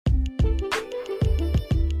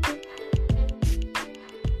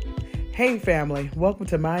Hey family, welcome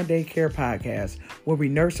to Mind Day Care Podcast, where we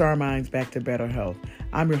nurse our minds back to better health.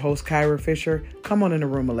 I'm your host, Kyra Fisher. Come on in the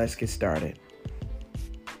room and let's get started.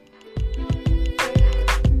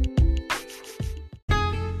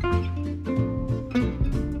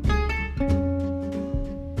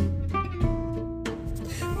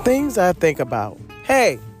 Things I think about.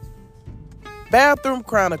 Hey, Bathroom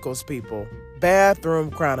Chronicles, people.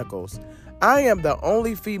 Bathroom Chronicles. I am the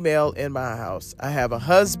only female in my house. I have a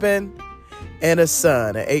husband and a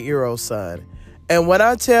son, an 8-year-old son. And when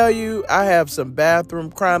I tell you I have some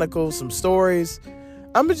Bathroom Chronicles, some stories,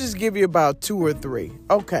 I'm going to just give you about 2 or 3.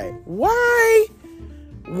 Okay, why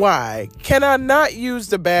can I not use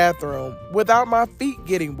the bathroom without my feet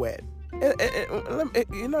getting wet?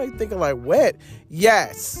 You're thinking like wet.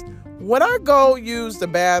 Yes. When I go use the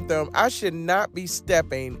bathroom, I should not be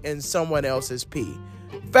stepping in someone else's pee.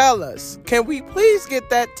 Fellas, can we please get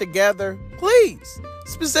that together? Please.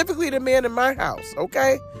 Specifically the men in my house,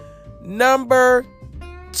 okay? Number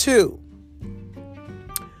 2.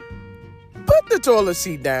 Put the toilet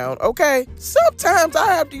seat down, okay? Sometimes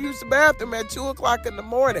I have to use the bathroom at 2 o'clock in the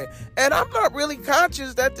morning, and I'm not really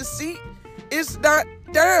conscious that the seat is not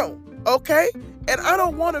down, okay? And I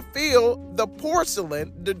don't want to feel the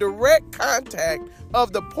porcelain, the direct contact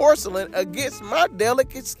of the porcelain against my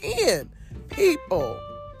delicate skin. People,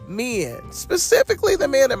 men, specifically the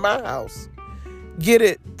men in my house, get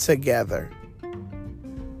it together.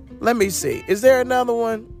 Let me see. Is there another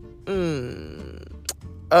one?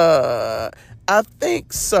 I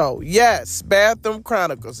think so. Yes, Bathroom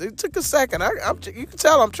Chronicles. It took a second. You can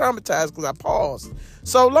tell I'm traumatized because I paused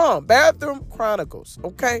so long. Bathroom Chronicles,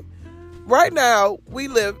 okay? Right now, we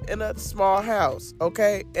live in a small house,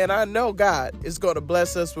 okay? And I know God is going to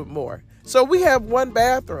bless us with more. So we have one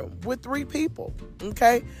bathroom with 3 people,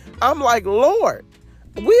 okay? I'm like, Lord,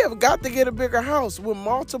 we have got to get a bigger house with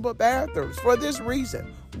multiple bathrooms for this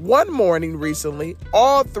reason. One morning recently,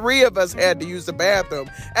 all 3 of us had to use the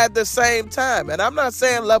bathroom at the same time. And I'm not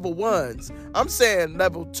saying level 1s. I'm saying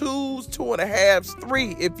level 2s, 2.5s,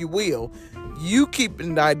 3, if you will. You keep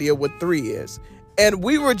an idea what 3 is. And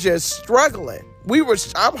we were just struggling.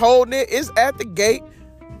 I'm holding it. It's at the gate.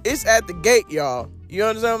 It's at the gate, y'all. You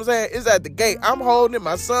understand what I'm saying? It's at the gate. I'm holding it.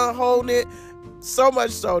 My son holding it. So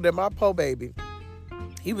much so that my po baby,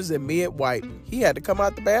 he was in mid-white. He had to come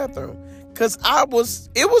out the bathroom because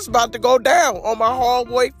it was about to go down on my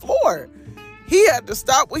hallway floor. He had to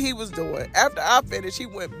stop what he was doing. After I finished, he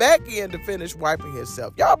went back in to finish wiping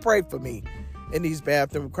himself. Y'all pray for me in these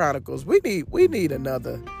Bathroom Chronicles. We need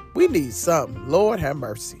something. Lord have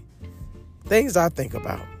mercy. Things I think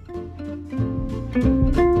about.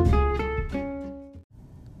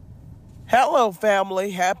 Hello,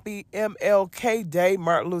 family. Happy MLK Day,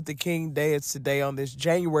 Martin Luther King Day. It's today on this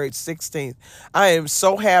January 16th. I am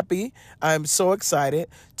so happy. I am so excited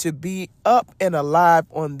to be up and alive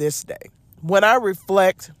on this day. When I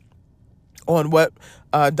reflect on what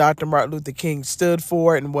Dr. Martin Luther King stood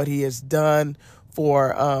for and what he has done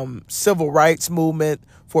for civil rights movement,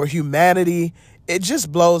 for humanity, it just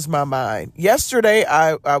blows my mind. Yesterday,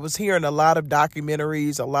 I was hearing a lot of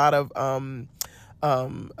documentaries, a lot of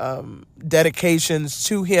dedications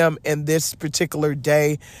to him in this particular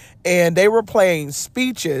day, and they were playing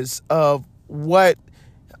speeches of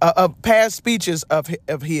past speeches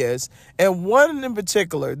of his, and one in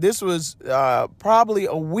particular. This was probably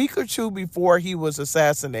a week or 2 before he was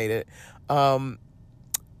assassinated.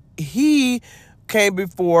 He came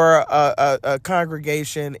before a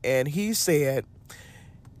congregation, and he said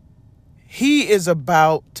he is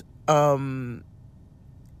about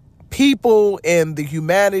people and the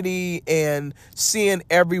humanity and seeing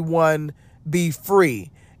everyone be free.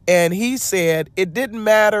 And he said it didn't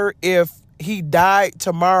matter if he died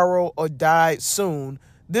tomorrow or died soon.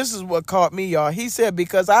 This is what caught me, y'all. He said,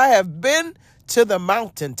 because I have been to the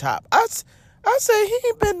mountaintop. I said, he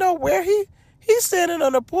ain't been nowhere. He's standing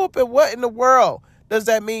on the pulpit. What in the world does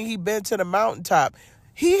that mean, he been to the mountaintop?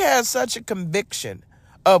 He has such a conviction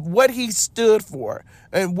of what he stood for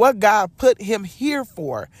and what God put him here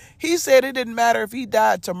for. He said it didn't matter if he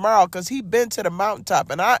died tomorrow because he been to the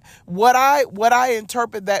mountaintop. And what I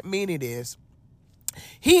interpret that meaning is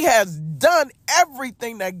he has done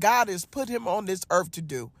everything that God has put him on this earth to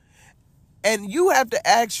do. And you have to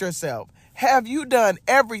ask yourself, have you done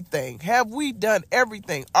everything? Have we done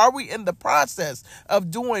everything? Are we in the process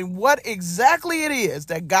of doing what exactly it is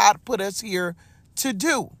that God put us here to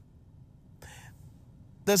do?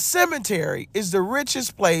 The cemetery is the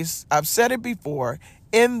richest place, I've said it before,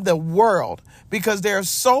 in the world, because there are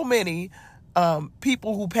so many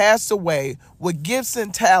people who passed away with gifts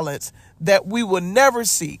and talents that we will never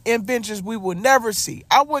see, inventions we will never see.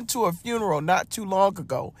 I went to a funeral not too long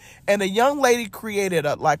ago, and a young lady created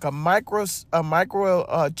a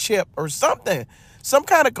micro chip or something, some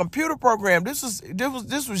kind of computer program. This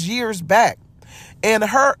was years back, and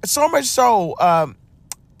her so much so.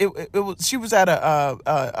 She was at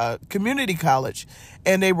a community college,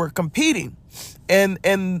 and they were competing,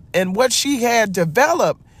 and what she had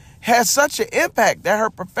developed had such an impact that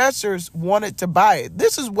her professors wanted to buy it.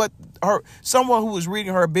 This is what someone who was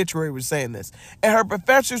reading her obituary was saying this, and her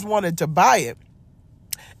professors wanted to buy it.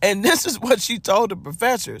 And this is what she told the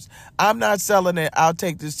professors: "I'm not selling it. I'll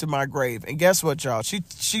take this to my grave." And guess what, y'all?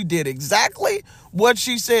 She did exactly what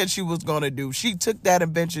she said she was going to do. She took that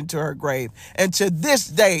invention to her grave. And to this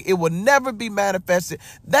day, it will never be manifested.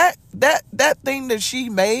 That thing that she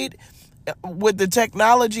made with the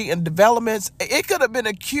technology and developments, it could have been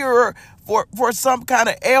a cure for some kind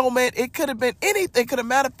of ailment. It could have been anything, could have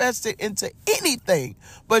manifested into anything.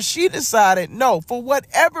 But she decided no, for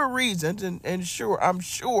whatever reasons, and I'm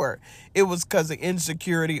sure it was because of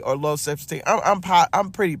insecurity or low self-esteem.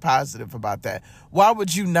 I'm pretty positive about that. Why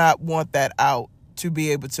would you not want that out to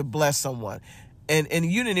be able to bless someone? And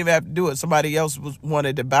you didn't even have to do it. Somebody else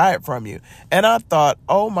wanted to buy it from you. And I thought,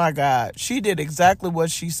 oh my God, she did exactly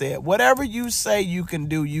what she said. Whatever you say you can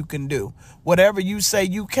do, you can do. Whatever you say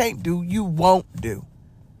you can't do, you won't do.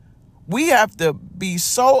 We have to be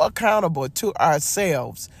so accountable to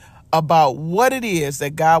ourselves about what it is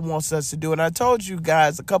that God wants us to do. And I told you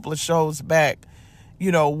guys a couple of shows back,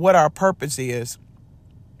 what our purpose is.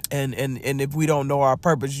 And if we don't know our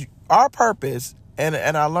purpose, and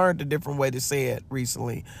I learned a different way to say it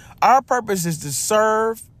recently. Our purpose is to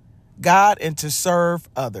serve God and to serve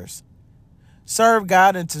others. Serve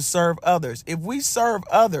God and to serve others. If we serve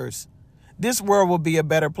others, this world will be a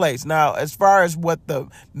better place. Now, as far as what the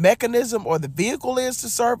mechanism or the vehicle is to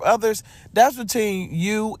serve others, that's between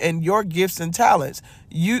you and your gifts and talents.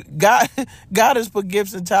 God has put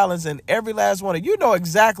gifts and talents in every last one of you. You know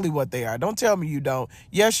exactly what they are. Don't tell me you don't.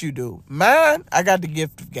 Yes, you do. Mine, I got the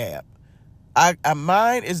gift of gab.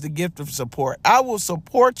 Mine is the gift of support. I will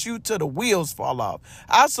support you till the wheels fall off.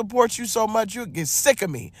 I support you so much you'll get sick of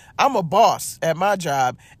me. I'm a boss at my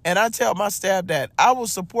job, and I tell my staff that I will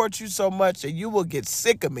support you so much that you will get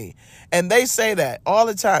sick of me. And they say that all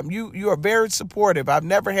the time. You are very supportive. I've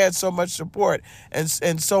never had so much support and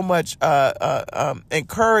so much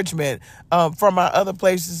encouragement from my other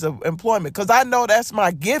places of employment, because I know that's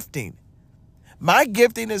my gifting. My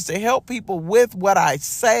gifting is to help people with what I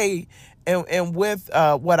say and with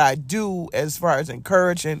what I do as far as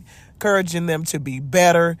encouraging them to be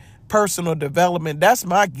better, personal development. That's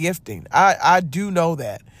my gifting. I do know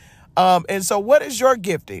that. And so what is your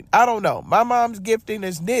gifting? I don't know. My mom's gifting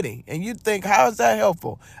is knitting. And you think, how is that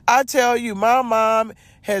helpful? I tell you, my mom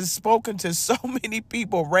has spoken to so many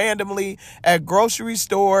people randomly at grocery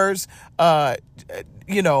stores,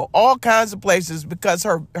 all kinds of places, because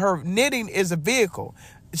her knitting is a vehicle.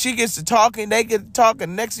 She gets to talking, they get to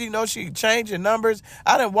talking. Next thing you know, she changing numbers.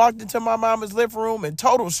 I done walked into my mama's living room and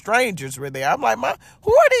total strangers were there. I'm like, Mom,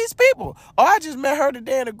 who are these people? Oh, I just met her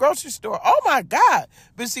today in the grocery store. Oh my God.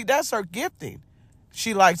 But see, that's her gifting.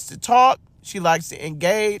 She likes to talk. She likes to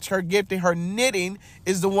engage. Her gifting, her knitting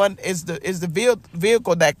is the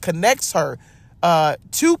vehicle that connects her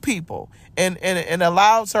to people and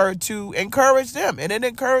allows her to encourage them, and it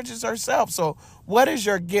encourages herself. So what is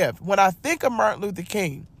your gift? When I think of Martin Luther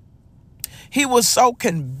King, he was so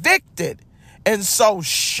convicted and so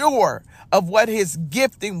sure of what his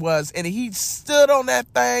gifting was, and he stood on that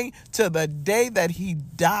thing to the day that he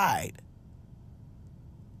died.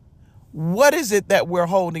 What is it that we're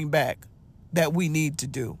holding back that we need to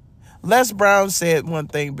do? Les Brown said one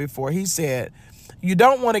thing before. He said, you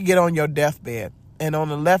don't want to get on your deathbed, and on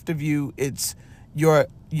the left of you, it's your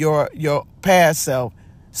past self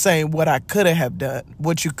saying what I could have done,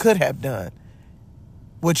 what you could have done,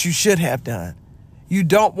 what you should have done. You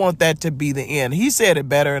don't want that to be the end. He said it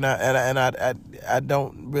better, and I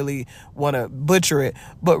don't really want to butcher it,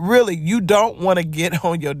 but really, you don't want to get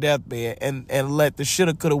on your deathbed and let the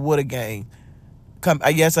shoulda, coulda, woulda gang come.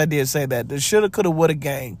 I guess I did say that. The shoulda, coulda, woulda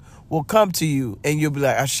gang will come to you, and you'll be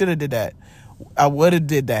like, I should have did that. I would have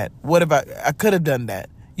did that. What if I could have done that?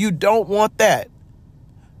 You don't want that,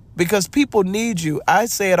 because people need you. I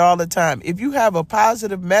say it all the time. If you have a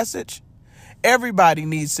positive message, everybody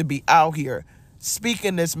needs to be out here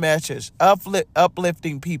speaking this message,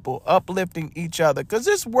 uplifting people, uplifting each other. Because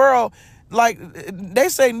this world, like they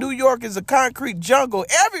say, New York is a concrete jungle.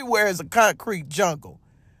 Everywhere is a concrete jungle.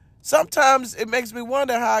 Sometimes it makes me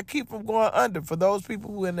wonder how I keep from going under. For those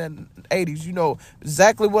people who in the 80s, you know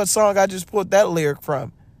exactly what song I just pulled that lyric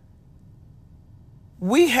from.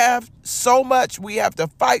 We have so much we have to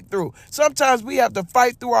fight through. Sometimes we have to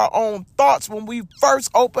fight through our own thoughts when we first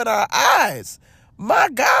open our eyes. My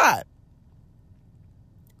God.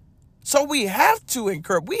 So we have to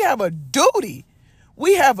encourage. We have a duty.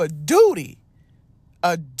 We have a duty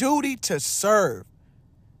to serve.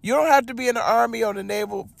 You don't have to be in the Army or the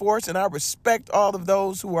Naval Force, and I respect all of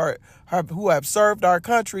those who have served our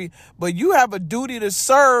country, but you have a duty to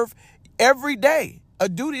serve every day, a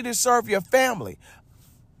duty to serve your family,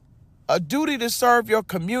 a duty to serve your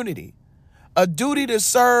community, a duty to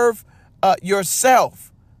serve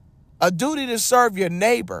yourself, a duty to serve your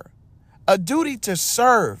neighbor, a duty to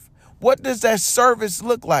serve. What does that service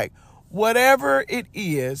look like? Whatever it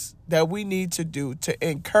is that we need to do to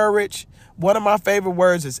encourage. One of my favorite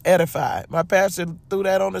words is edify. My pastor threw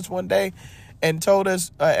that on us one day and told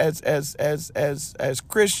us as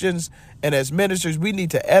Christians and as ministers, we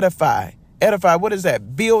need to edify. Edify, what is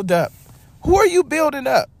that? Build up. Who are you building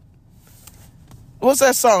up? What's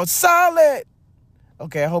that song? Solid.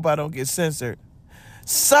 Okay, I hope I don't get censored.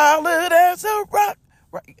 Solid as a rock.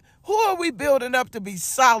 Right. Who are we building up to be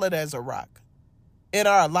solid as a rock in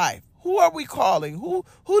our life? Who are we calling? Who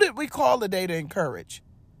did we call today to encourage?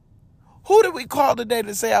 Who did we call today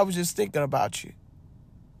to say, I was just thinking about you?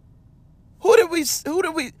 Who did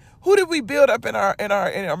we build up in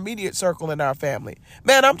our immediate circle in our family?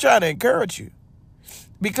 Man, I'm trying to encourage you,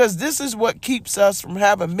 because this is what keeps us from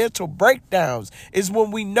having mental breakdowns, is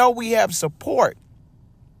when we know we have support.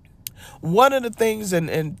 One of the things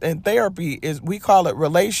in therapy is we call it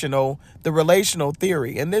the relational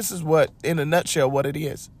theory. And this is what, in a nutshell, what it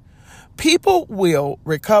is. People will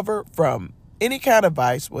recover from any kind of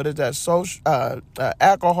vice, whether that's social,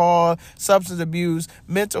 alcohol, substance abuse,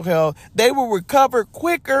 mental health. They will recover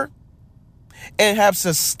quicker and have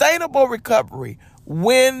sustainable recovery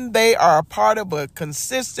when they are a part of a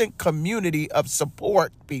consistent community of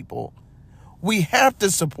support people. We have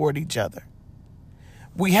to support each other.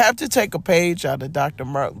 We have to take a page out of Dr.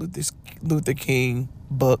 Martin Luther King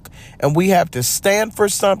book, and we have to stand for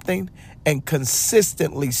something and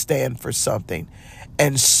consistently stand for something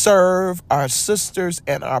and serve our sisters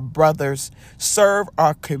and our brothers, serve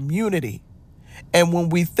our community. And when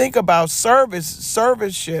we think about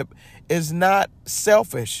serviceship is not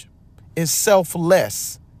selfish, it's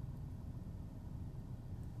selfless.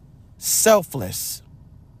 Selfless.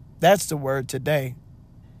 That's the word today.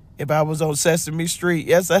 If I was on Sesame Street,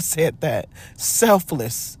 yes, I said that.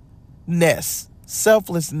 Selflessness.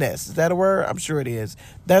 Selflessness. Is that a word? I'm sure it is.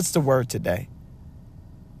 That's the word today.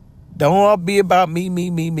 Don't all be about me.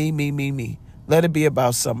 Let it be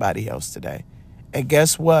about somebody else today. And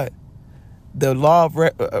guess what? The law of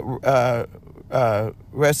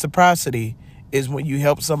reciprocity is when you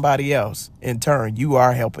help somebody else. In turn, you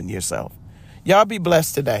are helping yourself. Y'all be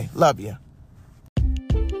blessed today. Love you.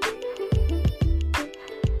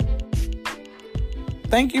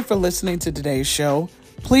 Thank you for listening to today's show.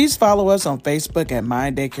 Please follow us on Facebook at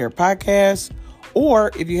Mind Daycare Podcast.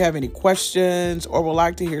 Or if you have any questions or would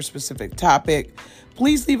like to hear a specific topic,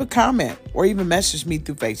 please leave a comment or even message me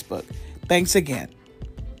through Facebook. Thanks again.